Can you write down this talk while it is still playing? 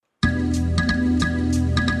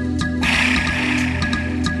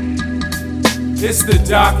It's the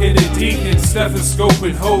doc and the deacon, stethoscope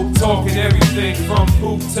and hope, talking everything from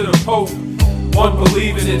poop to the pope. One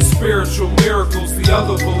believing in spiritual miracles, the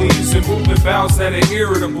other believes in moving bowels that are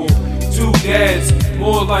irritable. Two dads,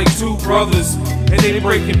 more like two brothers, and they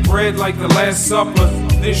breaking bread like the Last Supper.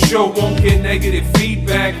 This show won't get negative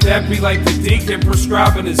feedback. That be like the deacon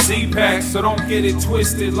prescribing a Z-Pack. So don't get it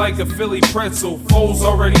twisted like a Philly pretzel. Foles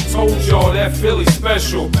already told y'all that Philly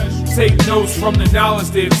special. Take notes from the knowledge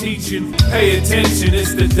they're teaching. Pay attention,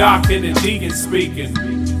 it's the doc and the deacon speaking.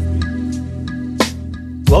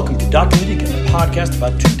 Welcome to Doc and the Deacon, a podcast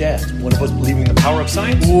about two dads. One of us believing in the power of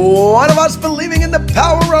science. One of us believing in the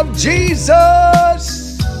power of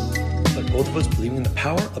Jesus. But both of us believing in the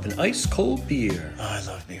power of an ice-cold beer. Oh, I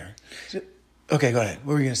love beer. Okay, go ahead.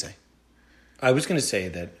 What were you going to say? I was going to say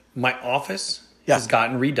that my office has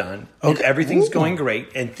gotten redone. And Okay. everything's Ooh. going great,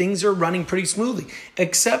 and things are running pretty smoothly.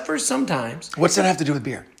 Except for sometimes, What's that have to do with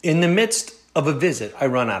beer? in the midst of a visit, I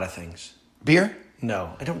run out of things. Beer?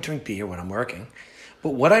 No, I don't drink beer when I'm working.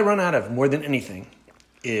 But what I run out of more than anything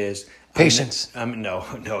is... Patience. No,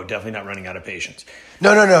 definitely not running out of patience.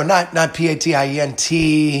 No, not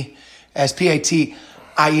P-A-T-I-E-N-T as P-A-T-I-N-C-E.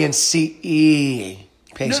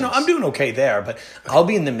 Patience. No, I'm doing okay there, but I'll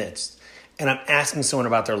be in the midst, and I'm asking someone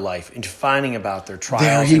about their life and finding about their There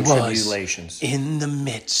trials he and was, tribulations. in the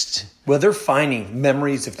midst. Well, they're finding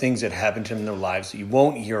memories of things that happened to them in their lives that you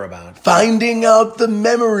won't hear about. Finding out the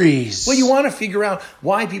memories. Well, you want to figure out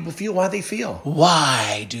why people feel why they feel.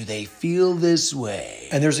 Why do they feel this way?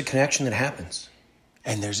 And there's a connection that happens.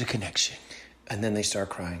 And there's a connection. And then they start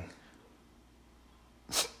crying.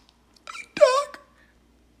 Doc,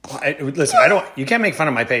 Listen, you can't make fun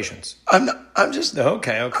of my patience. I'm just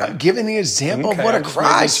Okay. I'm giving the example of what a I'm just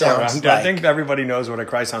cry making sure. sounds I like. think everybody knows what a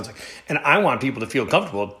cry sounds like. And I want people to feel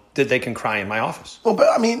comfortable that they can cry in my office. Well, but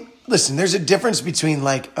I mean, listen, there's a difference between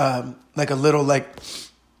like a little like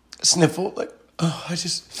sniffle, like,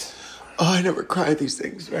 I never cry at these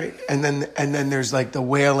things, right? And then there's like the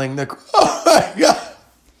wailing, oh my God,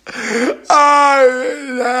 I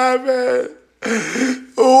love it.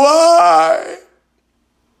 Why?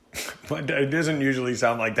 But it doesn't usually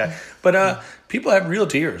sound like that. But people have real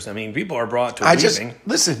tears. I mean, people are brought to weeping.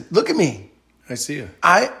 Listen, look at me. I see you.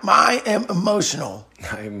 I am emotional.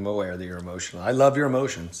 I am aware that you're emotional. I love your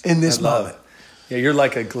emotions. In this I love moment. it. Yeah, you're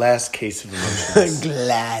like a glass case of emotions.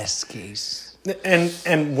 Glass case.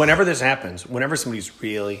 and whenever this happens, whenever somebody's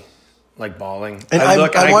really like bawling, And I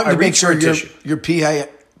look. I want to make reach for sure a tissue. you're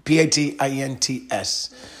P-A-T-I-N-T-S.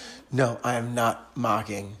 No, I am not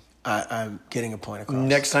mocking. I'm getting a point across.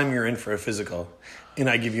 Next time you're in for a physical and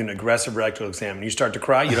I give you an aggressive rectal exam and you start to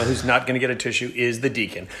cry, you know who's not going to get a tissue is the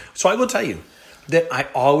deacon. So I will tell you that I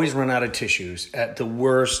always run out of tissues at the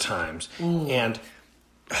worst times. And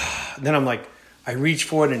then I'm like, I reach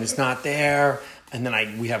for it and it's not there. And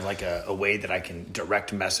then we have like a way that I can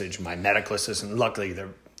direct message my medical assistant. Luckily,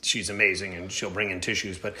 she's amazing and she'll bring in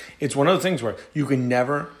tissues. But it's one of the things where you can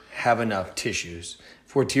never have enough tissues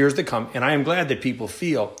for tears to come. And I am glad that people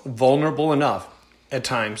feel vulnerable enough at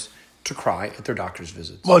times to cry at their doctor's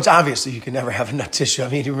visits. Well, it's obvious that you can never have enough tissue. I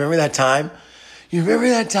mean, you remember that time? You remember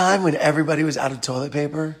that time when everybody was out of toilet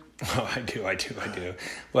paper? Oh, I do.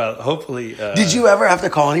 Well, hopefully... Did you ever have to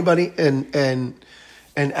call anybody and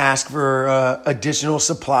ask for additional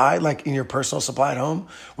supply, like in your personal supply at home?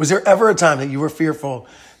 Was there ever a time that you were fearful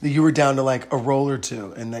that you were down to like a roll or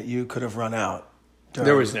two and that you could have run out?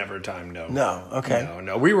 There was never a time, no. No, okay.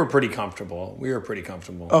 No, we were pretty comfortable.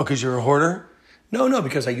 Oh, because you're a hoarder? No,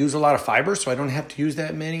 because I use a lot of fiber, so I don't have to use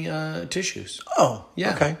that many tissues. Oh,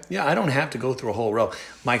 Yeah. okay. Yeah, I don't have to go through a whole row.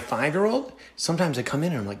 My 5-year-old, sometimes I come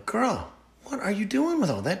in and I'm like, girl, what are you doing with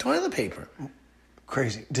all that toilet paper?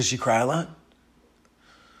 Crazy. Does she cry a lot?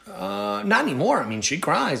 Not anymore. I mean, she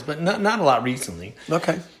cries, but not a lot recently.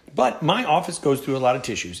 Okay. But my office goes through a lot of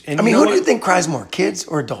tissues. And I mean, you know who do you what? think cries more, kids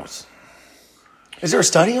or adults? Is there a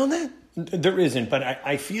study on that? There isn't, but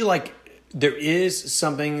I feel like there is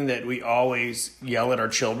something that we always yell at our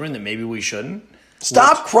children that maybe we shouldn't.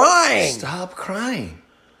 Stop crying. Stop crying.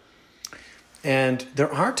 And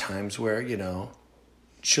there are times where,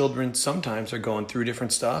 children sometimes are going through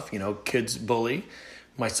different stuff. Kids bully.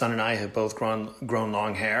 My son and I have both grown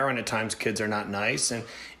long hair, and at times kids are not nice. And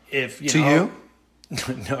if To you?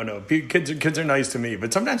 No, kids are nice to me,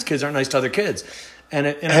 but sometimes kids aren't nice to other kids.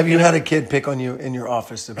 Have you had a kid pick on you in your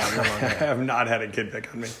office about your long I hair? have not had a kid pick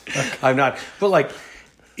on me. I've not. But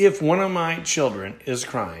if one of my children is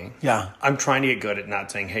crying, I'm trying to get good at not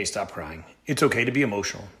saying, hey, stop crying. It's okay to be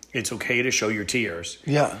emotional. It's okay to show your tears.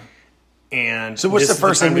 Yeah. And so what's this the is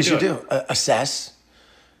first time thing we to should it. do? Assess?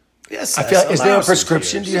 Yes. I feel, is there a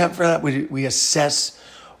prescription do you have for that? We assess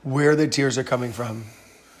where the tears are coming from,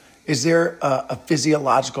 is there a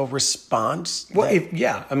physiological response? Well,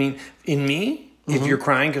 I mean, in me, if you're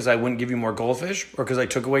crying because I wouldn't give you more goldfish or because I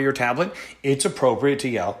took away your tablet, it's appropriate to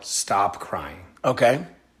yell, "Stop crying." Okay.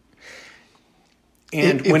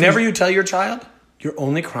 And whenever you tell your child, you're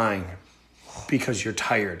only crying because you're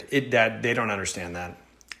tired, that they don't understand that.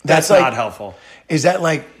 That's not helpful. Is that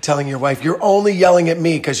like telling your wife, you're only yelling at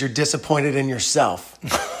me because you're disappointed in yourself?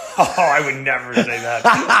 Oh, I would never say that.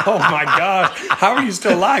 Oh my gosh. How are you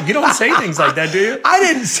still alive? You don't say things like that, do you? I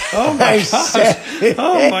didn't say Oh my gosh.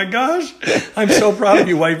 Oh my gosh. I'm so proud of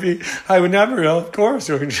you, wifey. I would never, of course.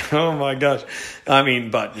 Oh my gosh. I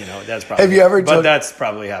mean, but that's probably. Have you ever But that's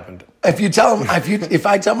probably happened. If you tell them, if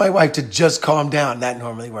I tell my wife to just calm down, that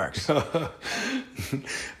normally works.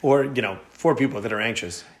 Or, for people that are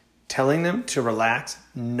anxious, telling them to relax,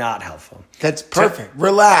 not helpful. That's perfect.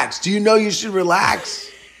 Relax. Do you know you should relax?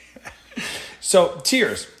 So,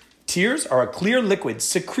 tears. Tears are a clear liquid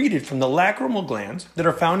secreted from the lacrimal glands that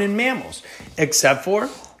are found in mammals, except for,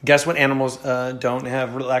 guess what animals don't have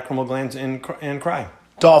lacrimal glands and cry?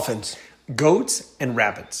 Dolphins. Goats and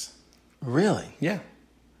rabbits. Really? Yeah.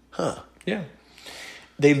 Huh. Yeah.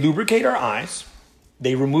 They lubricate our eyes,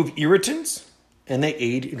 they remove irritants, and they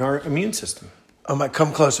aid in our immune system.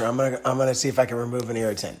 Come closer. I'm gonna see if I can remove an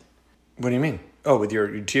irritant. What do you mean? Oh, with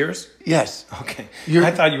your tears? Yes. Okay. I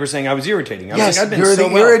thought you were saying I was irritating. I was yes, like, I've been you're so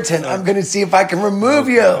the well. irritant. I'm going to see if I can remove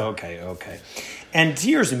you. Okay. And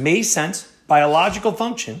tears may sense biological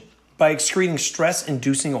function by excreting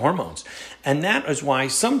stress-inducing hormones. And that is why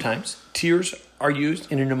sometimes tears are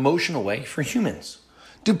used in an emotional way for humans.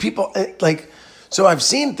 Do people, so I've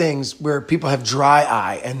seen things where people have dry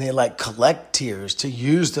eye and they collect tears to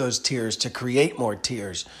use those tears to create more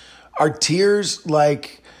tears. Are tears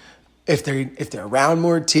if they're around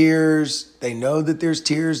more tears, they know that there's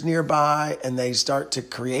tears nearby and they start to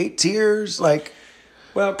create tears?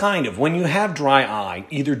 Well, kind of. When you have dry eye,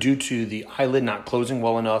 either due to the eyelid not closing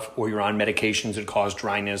well enough or you're on medications that cause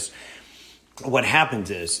dryness, what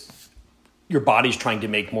happens is your body's trying to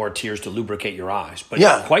make more tears to lubricate your eyes.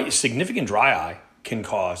 But quite significant dry eye can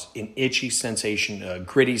cause an itchy sensation, a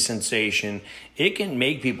gritty sensation. It can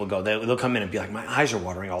make people go, they'll come in and be like, my eyes are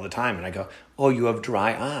watering all the time. And I go, oh, you have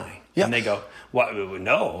dry eye. Yeah. And they go, what?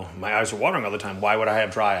 No, my eyes are watering all the time. Why would I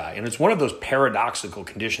have dry eye? And it's one of those paradoxical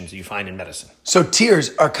conditions that you find in medicine. So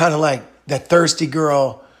tears are kind of like that thirsty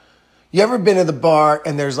girl. You ever been to the bar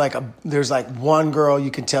and there's one girl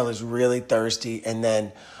you can tell is really thirsty, and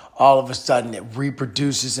then all of a sudden it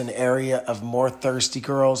reproduces an area of more thirsty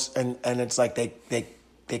girls, and it's like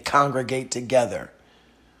they congregate together.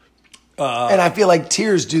 And I feel like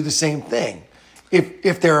tears do the same thing.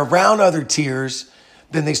 If they're around other tears,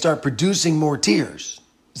 then they start producing more tears.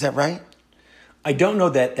 Is that right? I don't know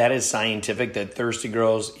that that is scientific, that thirsty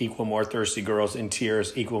girls equal more thirsty girls and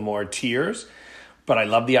tears equal more tears. But I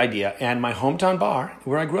love the idea. And my hometown bar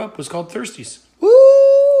where I grew up was called Thirsties.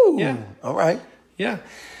 Woo! Yeah. All right. Yeah.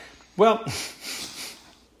 Well,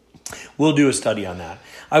 we'll do a study on that.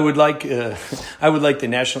 I would like the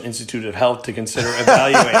National Institute of Health to consider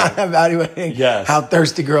evaluating yes. how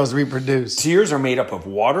thirsty girls reproduce. Tears are made up of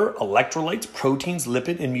water, electrolytes, proteins,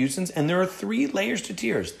 lipid, and mucins, and there are 3 layers to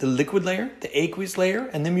tears: the liquid layer, the aqueous layer,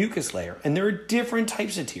 and the mucus layer. And there are different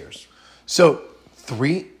types of tears. So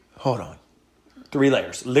 3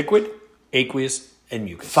 layers: liquid, aqueous, and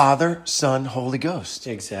mucus. Father, Son, Holy Ghost.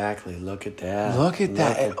 Exactly. Look at that.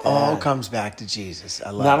 It all comes back to Jesus.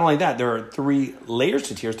 I love Not only that, there are 3 layers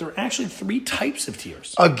to tears. There are actually 3 types of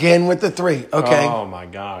tears. Again with the 3. Okay. Oh my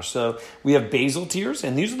gosh. So we have basal tears,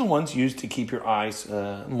 and these are the ones used to keep your eyes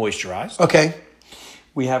moisturized. Okay.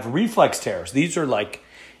 We have reflex tears. These are like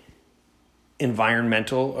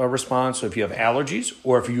environmental response. So if you have allergies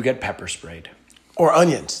or if you get pepper sprayed. Or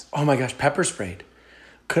onions. Oh my gosh, pepper sprayed.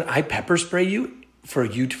 Could I pepper spray you for our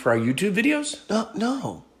YouTube videos?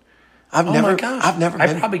 No. I've never been.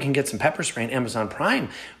 I probably can get some pepper spray on Amazon Prime.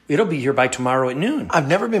 It'll be here by tomorrow at noon. I've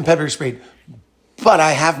never been pepper sprayed, but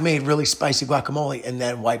I have made really spicy guacamole and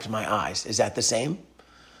then wiped my eyes. Is that the same?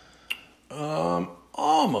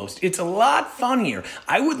 Almost. It's a lot funnier.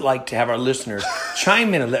 I would like to have our listeners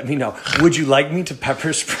chime in and let me know. Would you like me to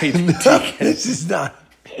pepper spray the deacon? This is not.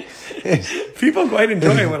 People quite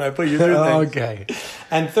enjoy it when I put you through things. Okay.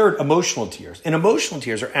 And third, emotional tears. And emotional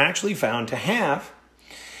tears are actually found to have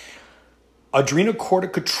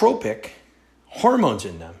adrenocorticotropic hormones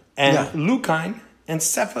in them. And leucine and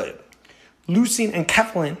leucine and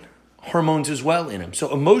cephalin hormones as well in them.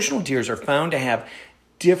 So emotional tears are found to have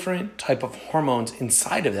different type of hormones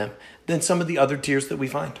inside of them than some of the other tears that we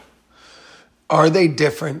find. Are they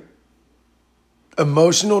different?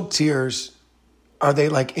 Emotional tears are they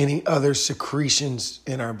like any other secretions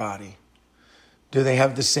in our body? Do they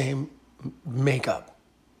have the same makeup?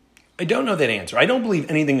 I don't know that answer. I don't believe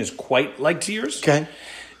anything is quite like tears. Okay.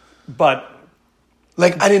 But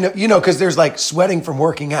Like, I didn't know, because there's like sweating from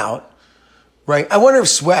working out, right? I wonder if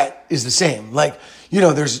sweat is the same. Like,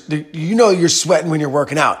 you're sweating when you're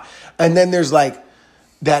working out. And then there's like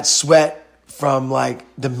that sweat from like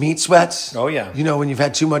the meat sweats. Oh, yeah. When you've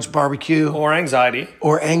had too much barbecue. or anxiety.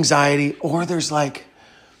 Or there's like,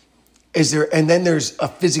 and then there's a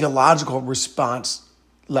physiological response,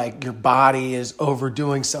 like your body is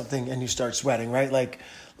overdoing something and you start sweating, right? Like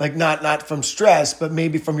not from stress, but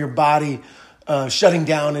maybe from your body shutting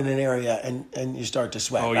down in an area and you start to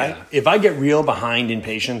sweat, Oh, right? yeah. If I get real behind in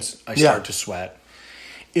patients, I start to sweat.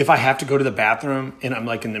 If I have to go to the bathroom and I'm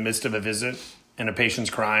like in the midst of a visit and a patient's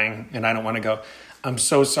crying and I don't want to go, I'm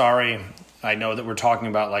so sorry. I know that we're talking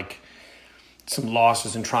about like some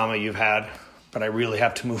losses and trauma you've had, but I really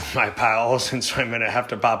have to move my bowels, and so I'm going to have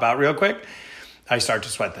to pop out real quick. I start to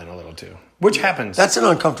sweat then a little too, which happens. That's an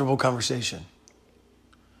uncomfortable conversation.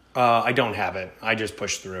 I don't have it. I just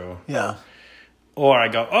push through. Yeah. Or I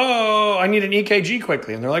go, oh, I need an EKG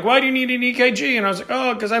quickly. And they're like, why do you need an EKG? And I was like,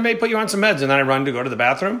 oh, because I may put you on some meds. And then I run to go to the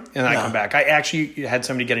bathroom and I come back. I actually had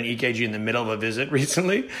somebody get an EKG in the middle of a visit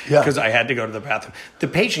recently because I had to go to the bathroom. The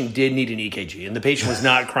patient did need an EKG and the patient was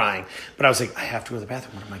not crying. But I was like, I have to go to the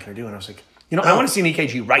bathroom. What am I going to do? And I was like, I want to see an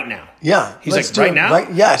EKG right now. Yeah. He's like, right now?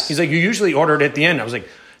 Right, yes. He's like, you usually order it at the end. I was like,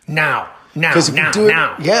 now. Now.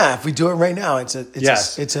 Yeah, if we do it right now, it's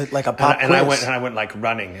like a pop and quiz. I went like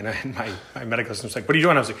running, and my medical assistant's like, "What are you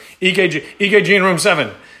doing?" I was like, "EKG in room 7."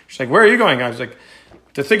 She's like, "Where are you going?" I was like,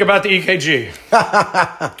 "To think about the EKG."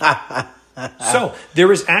 So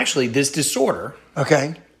there is actually this disorder,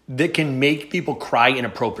 that can make people cry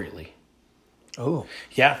inappropriately. Oh,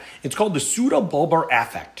 yeah, it's called the pseudobulbar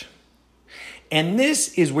affect. And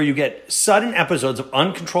this is where you get sudden episodes of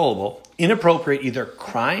uncontrollable, inappropriate either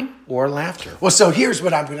crying or laughter. Well, so here's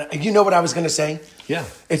what what I was going to say? Yeah.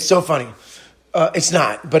 It's so funny. It's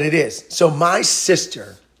not, but it is. So my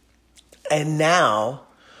sister and now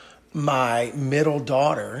my middle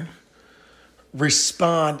daughter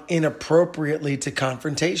respond inappropriately to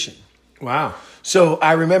confrontation. Wow. So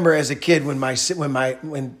I remember as a kid when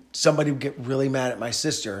somebody would get really mad at my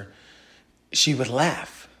sister, she would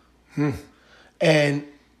laugh. And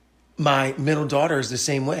my middle daughter is the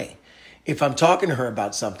same way. If I'm talking to her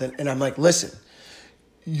about something and I'm like, listen,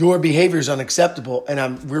 your behavior is unacceptable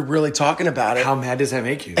and we're really talking about it. How mad does that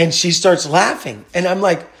make you? And she starts laughing. And I'm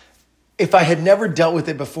like, if I had never dealt with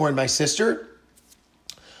it before in my sister,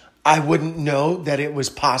 I wouldn't know that it was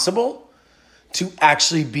possible to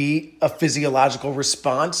actually be a physiological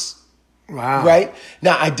response. Wow. Right?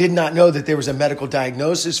 Now, I did not know that there was a medical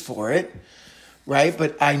diagnosis for it. Right?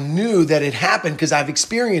 But I knew that it happened because I've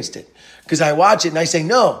experienced it. Because I watch it and I say,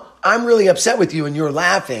 no, I'm really upset with you and you're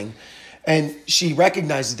laughing. And she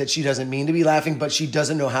recognizes that she doesn't mean to be laughing, but she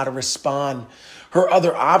doesn't know how to respond. Her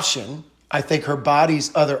other option, I think her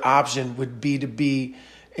body's other option would be to be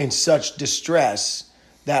in such distress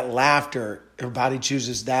that laughter, her body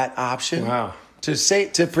chooses that option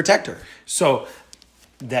to protect her. So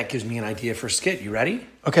that gives me an idea for a skit. You ready?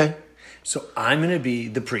 Okay. So I'm going to be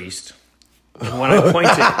the priest. And when I point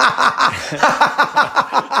it,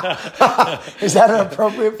 is that an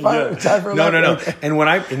appropriate time for No. Okay.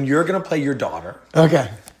 And you're going to play your daughter.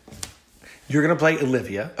 Okay. You're going to play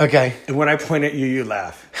Olivia. Okay. And when I point at you, you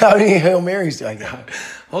laugh. How many Hail Marys do I get?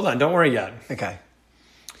 Hold on, don't worry yet. Okay.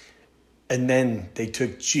 And then they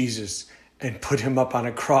took Jesus and put him up on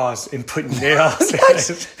a cross and put nails in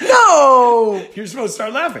it. No. You're supposed to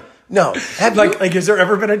start laughing. No. Like, has there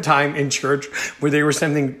ever been a time in church where they were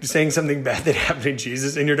saying something bad that happened to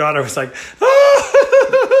Jesus and your daughter was like, ah!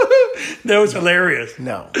 That was hilarious.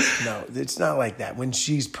 No, it's not like that. When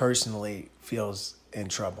she's personally feels in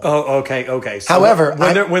trouble. Oh, okay. So however,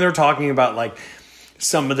 when they're talking about like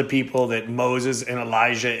some of the people that Moses and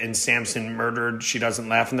Elijah and Samson murdered, she doesn't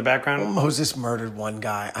laugh in the background? Well, Moses murdered one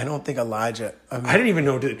guy. I don't think Elijah... I didn't even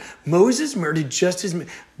know. Moses murdered just as...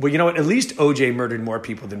 Well, you know what? At least OJ murdered more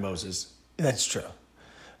people than Moses. That's true.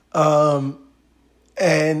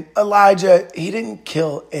 And Elijah, he didn't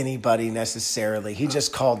kill anybody necessarily. He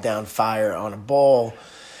just called down fire on a bowl.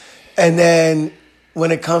 And then when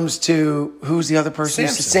it comes to... Who's the other person?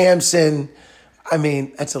 Samson. I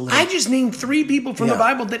mean, that's a little... I just named 3 people from the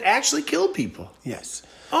Bible that actually killed people. Yes.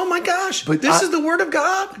 Oh my gosh. But this is the word of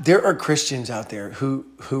God. There are Christians out there who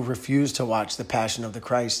refuse to watch The Passion of the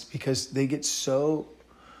Christ because they get so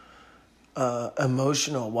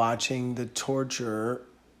emotional watching the torture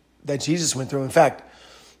that Jesus went through. In fact,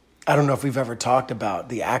 I don't know if we've ever talked about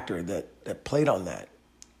the actor that played on that.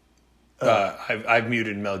 I've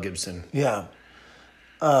muted Mel Gibson. Yeah.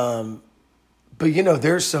 But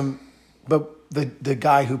there's some, but the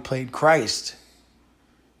guy who played Christ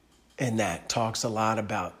in that talks a lot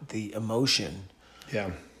about the emotion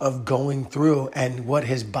of going through and what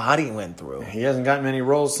his body went through. He hasn't gotten many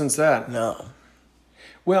roles since that. No.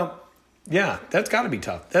 Well, yeah, that's got to be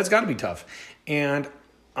tough. And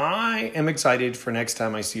I am excited for next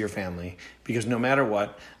time I see your family because no matter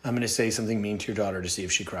what, I'm going to say something mean to your daughter to see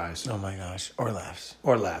if she cries. Oh my gosh. Or laughs.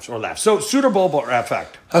 So pseudobulbar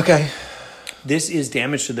affect. Okay. This is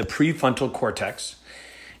damage to the prefrontal cortex,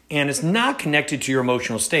 and it's not connected to your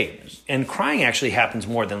emotional state. And crying actually happens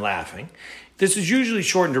more than laughing. This is usually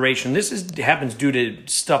short in duration. Happens due to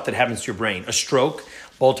stuff that happens to your brain. A stroke,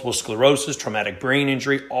 multiple sclerosis, traumatic brain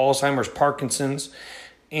injury, Alzheimer's, Parkinson's.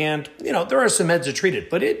 And, there are some meds to treat it.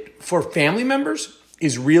 But for family members,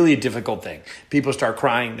 is really a difficult thing. People start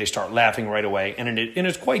crying, they start laughing right away, and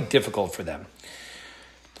it's quite difficult for them.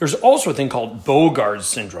 There's also a thing called Bogart's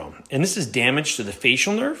syndrome, and this is damage to the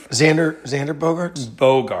facial nerve. Xander Bogart's?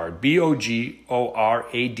 Bogart, Bogorad''S.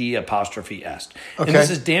 Okay. And this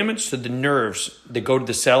is damage to the nerves that go to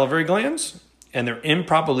the salivary glands, and they're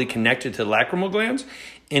improperly connected to the lacrimal glands.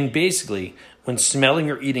 And basically, when smelling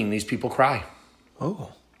or eating, these people cry.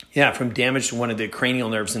 Oh. Yeah, from damage to one of the cranial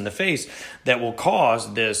nerves in the face that will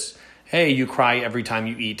cause this, hey, you cry every time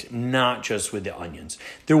you eat, not just with the onions.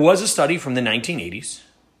 There was a study from the 1980s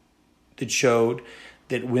that showed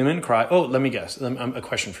that women cry. Oh, let me guess. A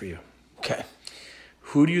question for you. Okay.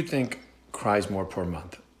 Who do you think cries more per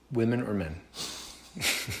month, women or men?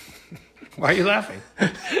 Why are you laughing?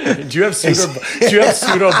 Do you have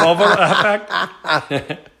pseudobulbar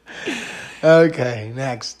affect? Okay,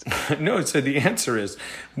 next. No, so the answer is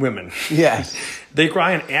women. Yes. They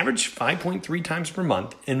cry on average 5.3 times per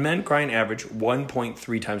month, and men cry on average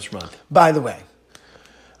 1.3 times per month. By the way,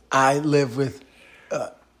 I live with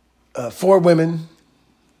 4 women.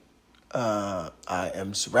 I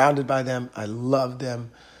am surrounded by them. I love them.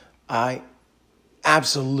 I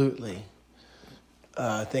absolutely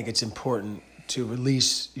think it's important to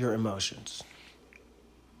release your emotions.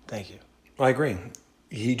 Thank you. I agree.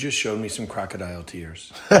 He just showed me some crocodile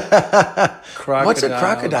tears. What's a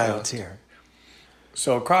crocodile tear?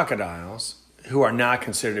 So crocodiles, who are not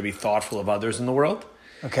considered to be thoughtful of others in the world,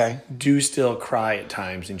 do still cry at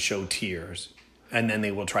times and show tears. And then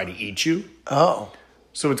they will try to eat you. Oh.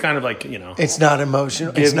 So it's kind of like, It's not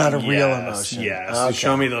emotional. It's not a real emotion. Yes. Okay. So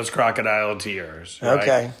show me those crocodile tears. Right?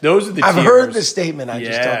 Okay. Those are the tears. I've heard the statement. I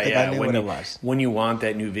just don't think I knew what it was. When you want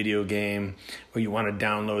that new video game or you want to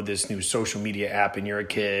download this new social media app and you're a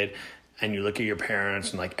kid and you look at your parents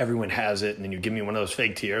and like everyone has it and then you give me one of those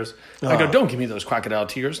fake tears. I go, don't give me those crocodile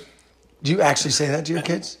tears. Do you actually say that to your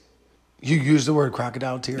kids? You use the word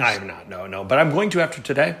crocodile tears? I have not. No. But I'm going to after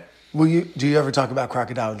today. Do you ever talk about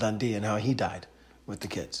Crocodile Dundee and how he died with the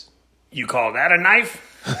kids? You call that a knife?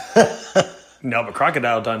 No, but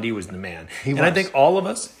Crocodile Dundee was the man. He was. I think all of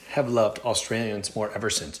us have loved Australians more ever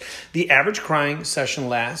since. The average crying session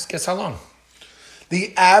lasts, guess how long?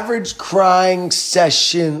 The average crying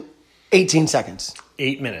session, 18 seconds.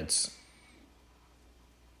 8 minutes.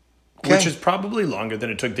 Okay. Which is probably longer than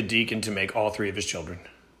it took the deacon to make all 3 of his children.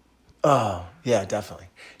 Oh, yeah, definitely.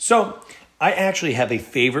 So, I actually have a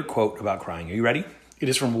favorite quote about crying. Are you ready? It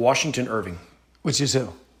is from Washington Irving. Which is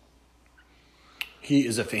who?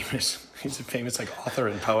 He's a famous like author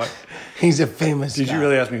and poet. He's a famous Did guy. you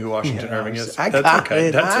really ask me who Washington Irving is? I got it. That's okay.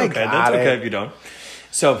 That's okay it. if you don't.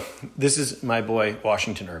 So, this is my boy,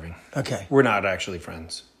 Washington Irving. Okay. We're not actually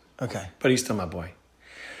friends. Okay. But he's still my boy.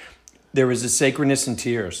 There is a sacredness in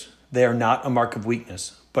tears. They are not a mark of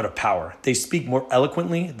weakness, but of power. They speak more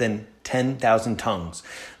eloquently than 10,000 tongues.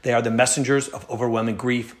 They are the messengers of overwhelming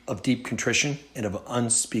grief, of deep contrition, and of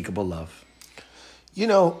unspeakable love.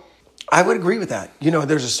 I would agree with that.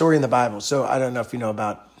 There's a story in the Bible. So I don't know if you know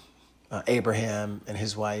about Abraham and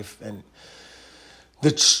his wife and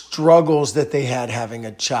the struggles that they had having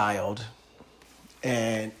a child.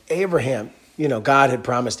 And Abraham, God had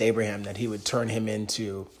promised Abraham that he would turn him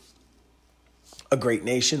into a great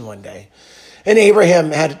nation one day. And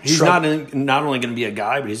Abraham had... He's not only going to be a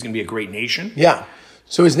guy, but he's going to be a great nation. Yeah.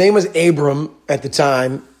 So his name was Abram at the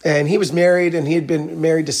time, and he was married, and he had been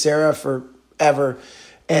married to Sarah forever,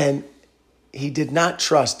 and he did not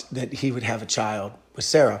trust that he would have a child with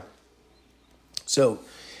Sarah. So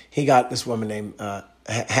he got this woman named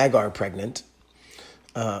Hagar pregnant,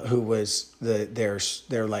 who was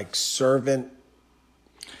their like servant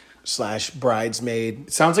 / bridesmaid.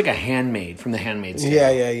 It sounds like a handmaid from The Handmaid's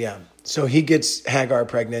Tale. Yeah. So he gets Hagar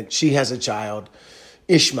pregnant. She has a child.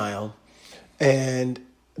 Ishmael, and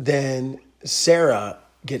then Sarah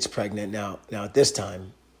gets pregnant. Now at this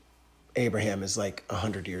time, Abraham is like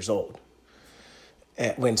 100 years old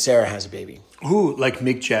when Sarah has a baby. Who, like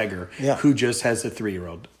Mick Jagger, Yeah. who just has a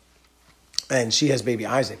 3-year-old. And she has baby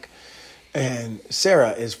Isaac. And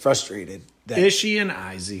Sarah is frustrated that Is she an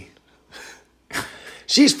Izzy?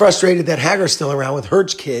 she's frustrated that Hagar's still around with her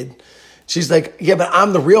kid. She's like, yeah, but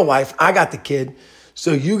I'm the real wife. I got the kid.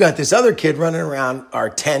 So you got this other kid running around our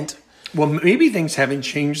tent. Well, maybe things haven't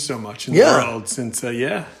changed so much in Yeah. the world since,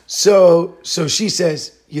 So she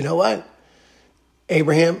says, you know what?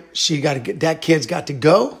 Abraham, that kid's got to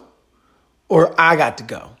go, or I got to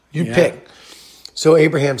go. You Yeah. pick. So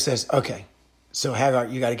Abraham says, okay. So Hagar,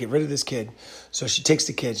 you got to get rid of this kid. So she takes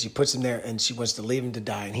the kid, she puts him there, and she wants to leave him to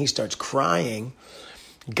die. And he starts crying.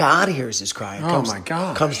 God hears his cry. Oh, my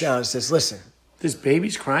gosh. Comes down and says, listen, This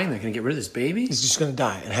baby's crying. They're going to get rid of this baby? he's just going to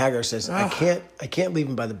die. And Hagar says, I can't leave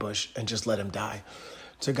him by the bush and just let him die.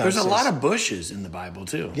 So God There's says, a lot of bushes in the Bible,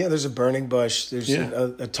 too. yeah, there's a burning bush. There's Yeah.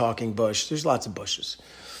 a talking bush. There's lots of bushes.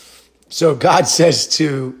 So God says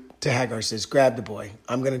to Hagar, says, grab the boy.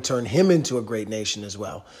 I'm going to turn him into a great nation as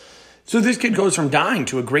well. So this kid goes from dying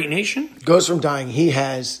to a great nation? Goes from dying. He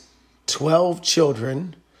has 12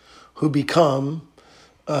 children who become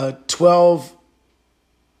 12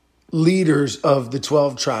 leaders of the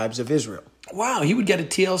 12 tribes of Israel. Wow, he would get a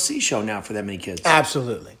TLC show now for that many kids.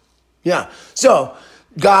 Absolutely. Yeah. So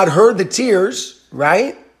God heard the tears,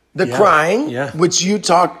 right? The Yeah. crying, Yeah. which you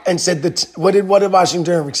talked and said that. What did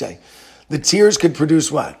Washington Irving say? The tears could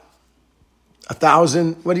produce what?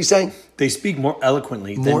 1,000. What did he say? They speak more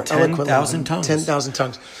eloquently More than eloquently 10,000 than tongues. 10,000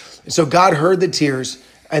 tongues. So God heard the tears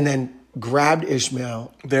and then grabbed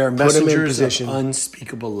Ishmael. They are put him in messengers position. of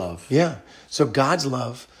unspeakable love. Yeah. So God's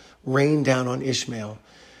love rained down on Ishmael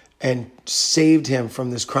and saved him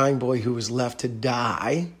from this crying boy who was left to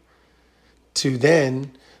die, to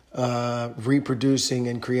then reproducing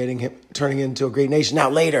and creating him, turning into a great nation. Now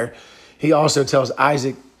later, he also tells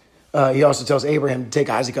Abraham to take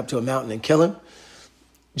Isaac up to a mountain and kill him,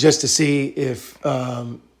 just to see if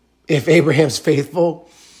Abraham's faithful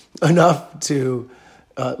enough to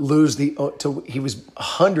he was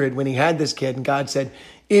 100 when he had this kid, and God said,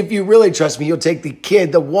 if you really trust me, you'll take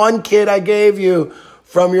the one kid I gave you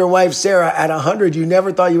from your wife Sarah at 100. You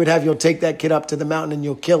never thought you would have. You'll take that kid up to the mountain and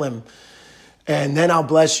you'll kill him, and then I'll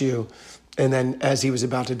bless you. And then as he was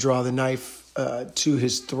about to draw the knife to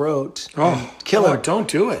his throat and kill him, don't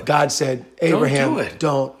do it. God said, Abraham, do it.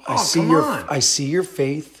 don't. Oh, come on. I see your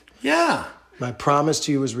faith. Yeah. My promise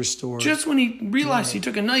to you is restored. Just when he realized he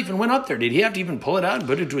took a knife and went up there, did he have to even pull it out and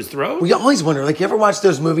put it to his throat? We always wonder, like, you ever watch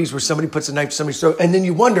those movies where somebody puts a knife to somebody's throat, and then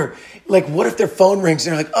you wonder, like, what if their phone rings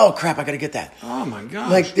and they're like, oh crap, I got to get that. Oh my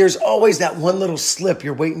gosh. Like, there's always that one little slip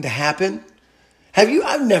you're waiting to happen.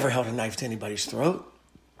 I've never held a knife to anybody's throat.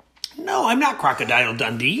 No, I'm not Crocodile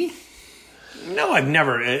Dundee. No, I've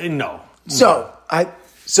never, no. So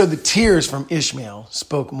the tears from Ishmael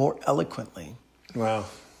spoke more eloquently Wow.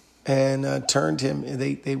 and turned him,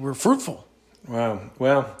 they were fruitful. Wow.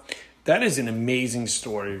 Well, that is an amazing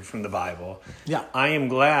story from the Bible. Yeah. I am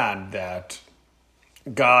glad that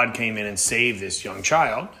God came in and saved this young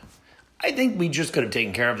child. I think we just could have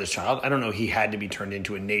taken care of this child. I don't know he had to be turned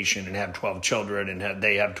into a nation and have 12 children and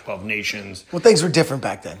they have 12 nations. Well, things were different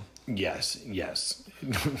back then. Yes.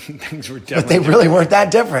 Things were definitely But they really weren't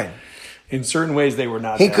that different. in certain ways they were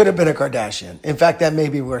not. He that. could have been a Kardashian. In fact, that may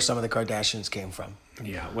be where some of the Kardashians came from.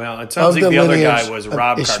 Yeah, well, it sounds Of like the the other lineage guy was of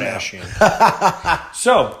Rob Ishmael. Kardashian.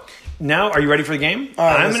 So, now, are you ready for the game? All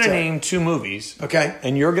right, I'm let's going to do it. name 2 movies. Okay.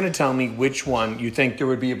 And you're going to tell me which one you think there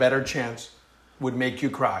would be a better chance would make you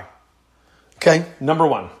cry. Okay. Number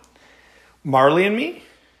 1, Marley and Me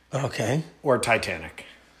Okay. or Titanic?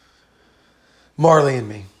 Marley and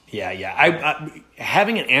Me. Yeah. I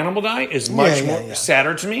having an animal die is much Yeah, more yeah.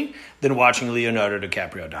 sadder to me than watching Leonardo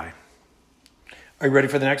DiCaprio die. Are you ready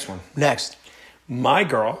for the next one? Next. My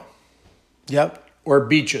Girl Yep. or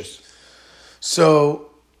Beaches?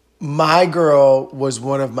 So, My Girl was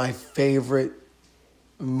one of my favorite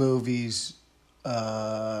movies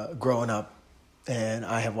growing up. And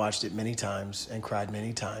I have watched it many times and cried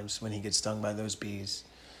many times when he gets stung by those bees.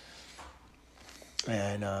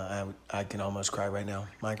 And I can almost cry right now.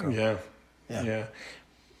 My Girl. Yeah.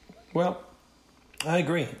 Well, I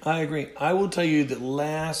agree. I will tell you that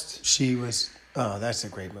that's a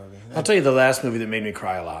great movie. I'll tell you the last movie that made me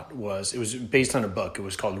cry a lot it was based on a book. It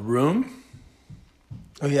was called Room.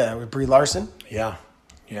 Oh, yeah, with Brie Larson? Yeah.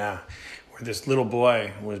 Where this little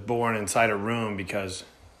boy was born inside a room because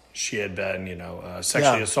she had been,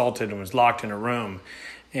 sexually Yeah. assaulted and was locked in a room.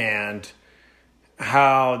 And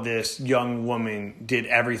how this young woman did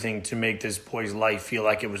everything to make this boy's life feel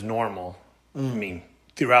like it was normal. I mean,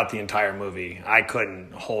 throughout the entire movie, I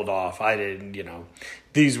couldn't hold off. I didn't,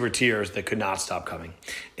 these were tears that could not stop coming.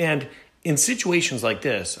 And in situations like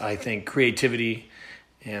this, I think creativity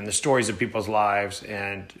and the stories of people's lives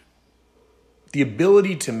and the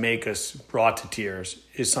ability to make us brought to tears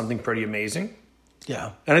is something pretty amazing.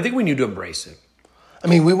 Yeah. And I think we need to embrace it. I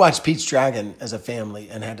mean, we watched Pete's Dragon as a family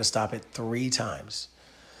and had to stop it 3 times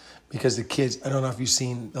because the kids, I don't know if you've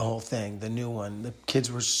seen the whole thing, the new one, the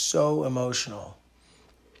kids were so emotional.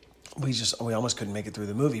 We almost couldn't make it through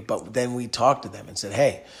the movie. But then we talked to them and said,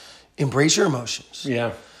 hey, embrace your emotions.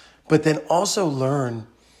 Yeah. But then also learn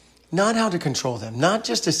not how to control them, not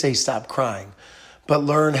just to say stop crying, but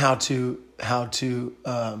learn how to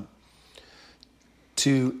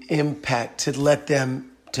impact, to let them,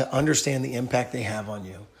 to understand the impact they have on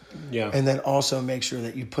you. Yeah. And then also make sure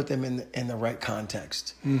that you put them in the right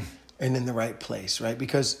context and in the right place, right?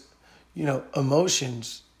 Because,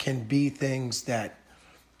 emotions can be things that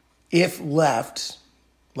if left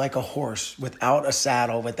like a horse without a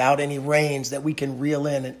saddle, without any reins that we can reel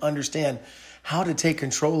in and understand how to take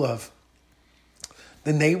control of,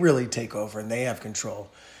 then they really take over and they have control.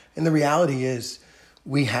 And the reality is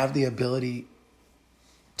we have the ability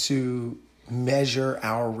to measure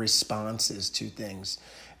our responses to things.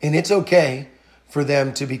 And it's okay for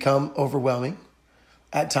them to become overwhelming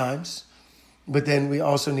at times, but then we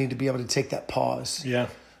also need to be able to take that pause. Yeah.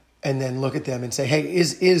 And then look at them and say, hey,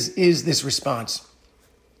 is this response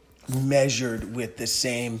measured with the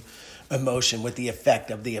same emotion, with the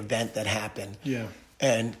effect of the event that happened? Yeah.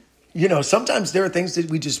 And, sometimes there are things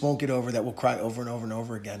that we just won't get over that we'll cry over and over and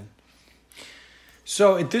over again.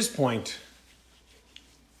 So at this point,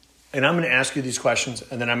 and I'm going to ask you these questions,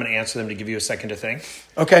 and then I'm going to answer them to give you a second to think.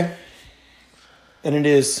 Okay. And it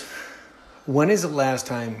is, when is the last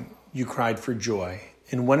time you cried for joy?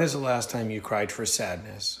 And when is the last time you cried for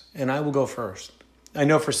sadness? And I will go first. I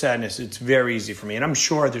know for sadness, it's very easy for me. And I'm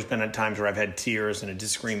sure there's been times where I've had tears and a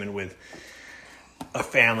disagreement with a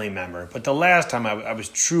family member. But the last time I was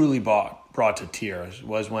truly brought to tears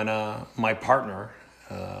was when my partner,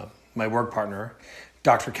 my work partner,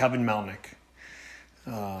 Dr. Kevin Melnick,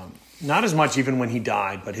 not as much even when he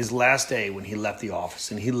died, but his last day when he left the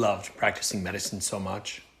office, and he loved practicing medicine so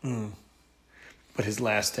much. But his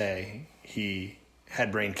last day, he had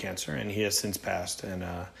brain cancer, and he has since passed. And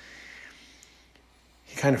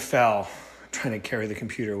he kind of fell trying to carry the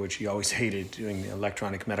computer, which he always hated, doing the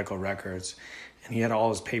electronic medical records. And he had all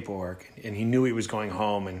his paperwork, and he knew he was going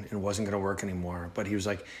home and it wasn't going to work anymore. But he was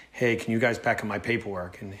like, hey, can you guys back up my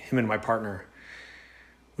paperwork? And him and my partner,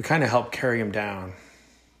 we kind of helped carry him down.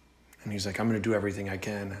 And he's like, I'm going to do everything I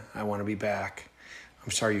can. I want to be back. I'm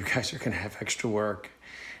sorry you guys are going to have extra work.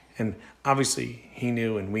 And obviously he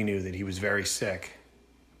knew and we knew that he was very sick,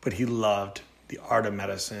 but he loved the art of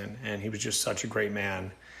medicine, and he was just such a great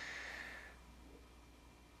man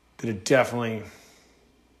that it definitely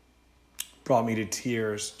brought me to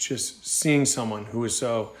tears, just seeing someone who was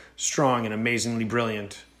so strong and amazingly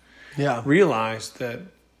brilliant realize that,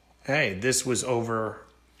 hey, this was over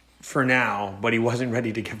for now, but he wasn't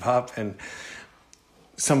ready to give up. And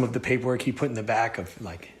some of the paperwork he put in the back of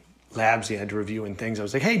labs he had to review and things, I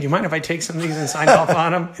was like, hey, do you mind if I take some of these and sign off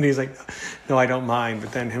on them? And he's like, no, I don't mind.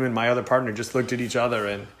 But then him and my other partner just looked at each other,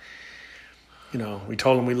 and we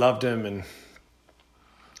told him we loved him and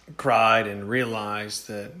cried and realized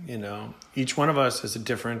that each one of us has a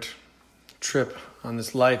different trip on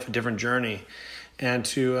this life, a different journey. And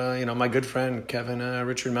to my good friend Kevin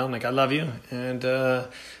Richard Melnick, I love you, and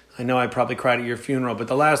I know I probably cried at your funeral, but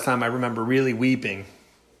the last time I remember really weeping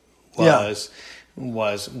was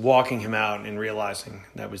walking him out and realizing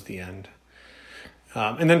that was the end.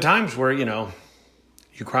 And then times where,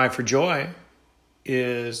 you cry for joy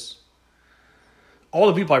is all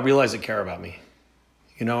the people I realize that care about me,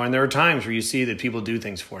 and there are times where you see that people do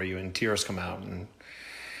things for you and tears come out. And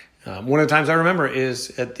one of the times I remember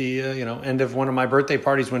is at the, end of one of my birthday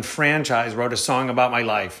parties when Franchise wrote a song about my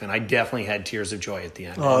life, and I definitely had tears of joy at the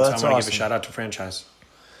end. Oh, that's so I want to awesome. give a shout out to Franchise.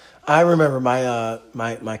 I remember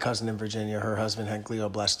my cousin in Virginia, her husband had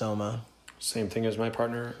glioblastoma. Same thing as my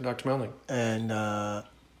partner, Dr. Melnick.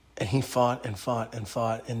 And he fought and fought and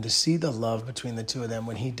fought. And to see the love between the two of them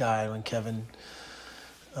when he died, when Kevin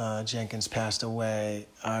Jenkins passed away,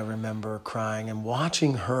 I remember crying and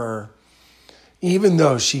watching her, even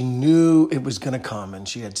though she knew it was going to come and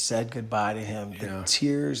she had said goodbye to him, the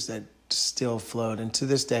tears that still flowed. And to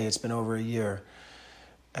this day, it's been over a year.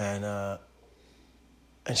 And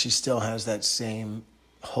she still has that same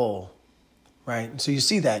hole, right? And so you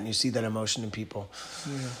see that, and you see that emotion in people.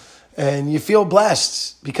 Yeah. And you feel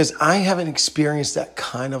blessed because I haven't experienced that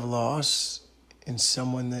kind of loss in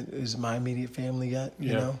someone that is my immediate family yet,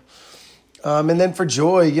 you know? And then for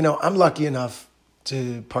Joy, you know, I'm lucky enough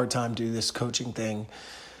to part-time do this coaching thing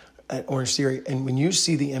at Orange Theory. And when you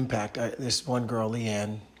see the impact, this one girl,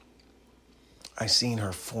 Leanne, I've seen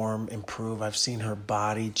her form improve. I've seen her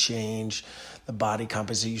body change, the body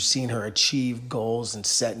composition. You've seen her achieve goals and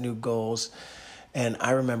set new goals. And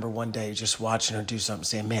I remember one day just watching her do something,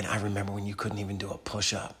 saying, man, I remember when you couldn't even do a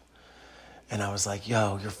push-up. And I was like,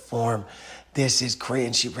 yo, your form, this is great.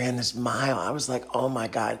 And she ran this mile. I was like, oh my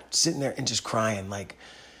God, sitting there and just crying. Like,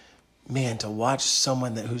 man, to watch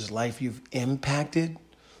someone whose life you've impacted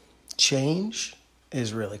change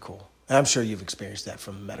is really cool. And I'm sure you've experienced that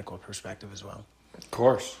from a medical perspective as well. Of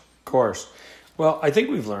course. Well, I think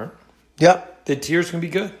we've learned. Yep. That tears can be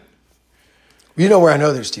good. You know where I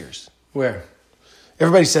know there's tears? Where?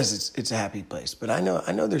 Everybody says it's a happy place, but I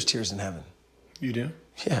know there's tears in heaven. You do?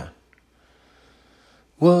 Yeah.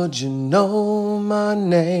 Would you know my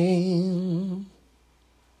name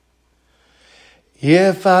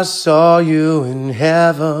if I saw you in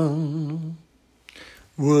heaven?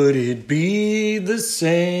 Would it be the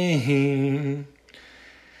same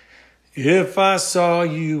if I saw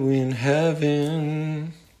you in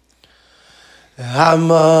heaven? I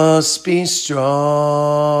must be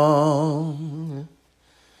strong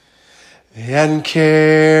and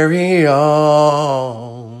carry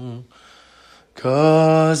on,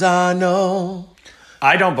 'cause I know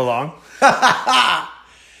I don't belong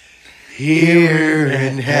here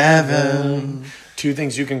in heaven. Two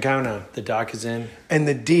things you can count on. The doc is in. And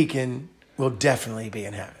the deacon will definitely be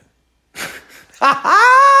in heaven.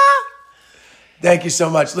 Thank you so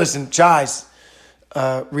much. Listen, Chais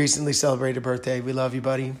recently celebrated a birthday. We love you,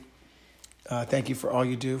 buddy. Thank you for all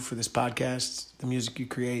you do for this podcast, the music you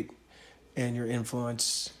create, and your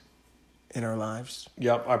influence in our lives.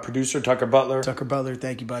 Yep. Our producer, Tucker Butler. Tucker Butler,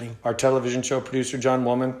 thank you, buddy. Our television show producer, John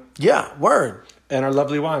Woolman. Yeah, word. And our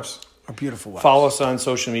lovely wives. Our beautiful wives. Follow us on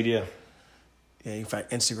social media. Yeah, you can find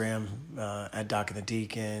Instagram at Doc and the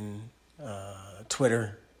Deacon,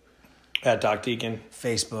 Twitter. At Doc Deacon.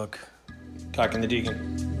 Facebook. Doc and the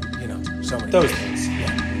Deacon. You know, so many Those things. things.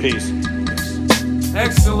 Yeah. Peace.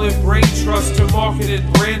 Excellent brain trust to market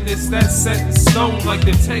and brand this. That's set in stone like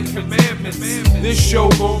the 10 Commandments. This show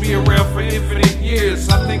gon' be around for infinite years.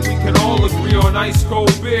 I think we can all agree on ice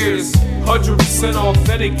cold beers. 100%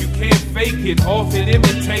 authentic, you can't fake it. Often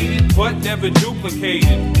imitated, but never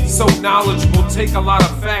duplicated. So knowledgeable, take a lot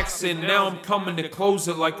of facts in. Now I'm coming to close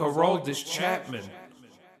it like Aroldis Chapman.